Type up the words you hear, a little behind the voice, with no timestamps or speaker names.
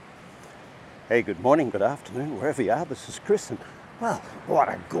Hey, good morning, good afternoon, wherever you are. This is Chris, and well, what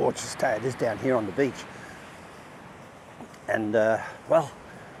a gorgeous day it is down here on the beach. And well,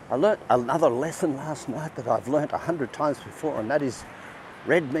 I learnt another lesson last night that I've learnt 100 times before, and that is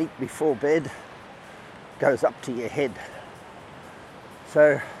red meat before bed goes up to your head.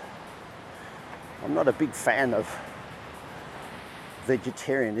 So I'm not a big fan of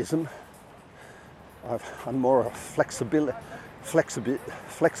vegetarianism. I'm more a flexitarian.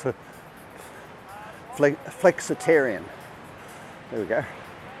 There we go.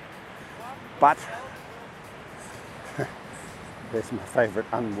 But there's my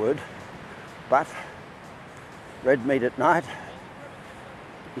favourite unword. But red meat at night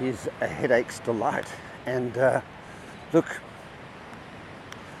is a headache's delight. And look,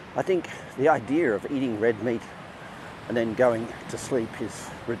 I think the idea of eating red meat and then going to sleep is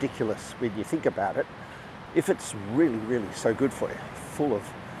ridiculous when you think about it. If it's really, really so good for you, full of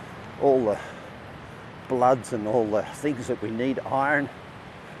all the bloods and all the things that we need, iron,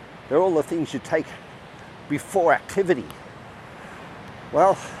 they're all the things you take before activity.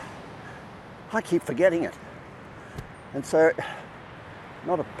 Well, I keep forgetting it. And so,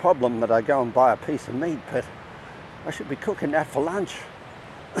 not a problem that I go and buy a piece of meat, but I should be cooking that for lunch.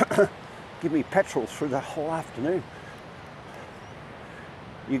 Give me petrol through the whole afternoon.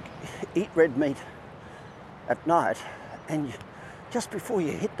 You eat red meat at night, and just before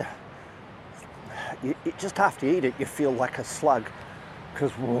you hit just after you eat it, you feel like a slug,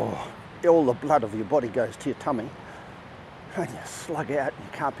 because all the blood of your body goes to your tummy, and you slug out, and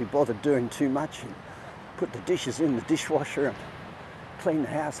you can't be bothered doing too much, and put the dishes in the dishwasher and clean the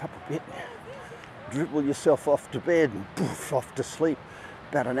house up a bit, dribble yourself off to bed, and poof, off to sleep.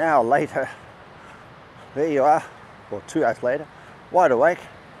 About an hour later, there you are, or 2 hours later, wide awake,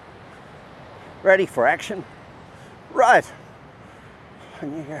 ready for action. Right.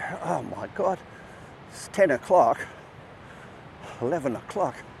 And you go, oh my God, it's 10 o'clock, 11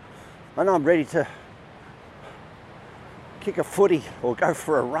 o'clock, and I'm ready to kick a footy or go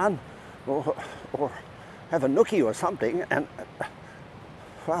for a run or have a nookie or something. And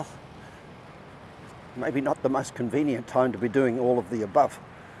well, maybe not the most convenient time to be doing all of the above.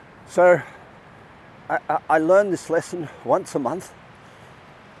 So I learn this lesson once a month,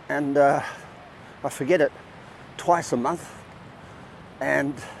 and I forget it twice a month,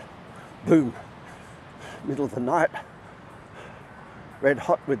 and boom, middle of the night, red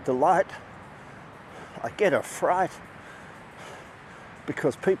hot with delight, I get a fright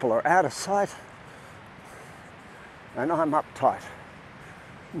because people are out of sight and I'm uptight.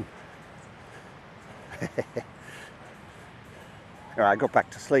 I got back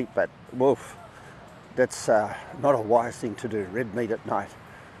to sleep, but woof, that's not a wise thing to do, red meat at night.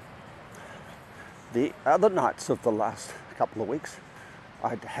 The other nights of the last couple of weeks,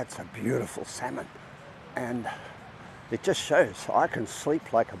 I'd had some beautiful salmon, and it just shows I can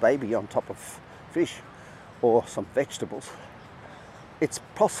sleep like a baby on top of fish or some vegetables. It's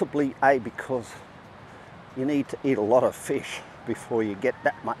possibly because you need to eat a lot of fish before you get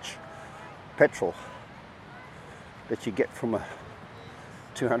that much petrol that you get from a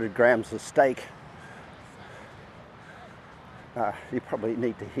 200 grams of steak. You probably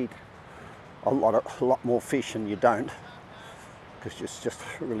need to eat a lot more fish, and you don't, because it's just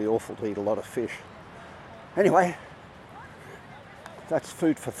really awful to eat a lot of fish. Anyway, that's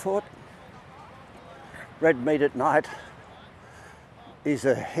food for thought. Red meat at night is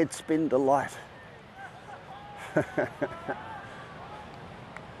a head spin delight.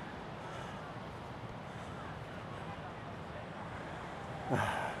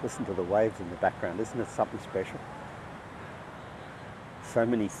 Listen to the waves in the background, isn't it something special? So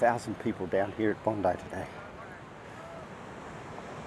many thousand people down here at Bondi today.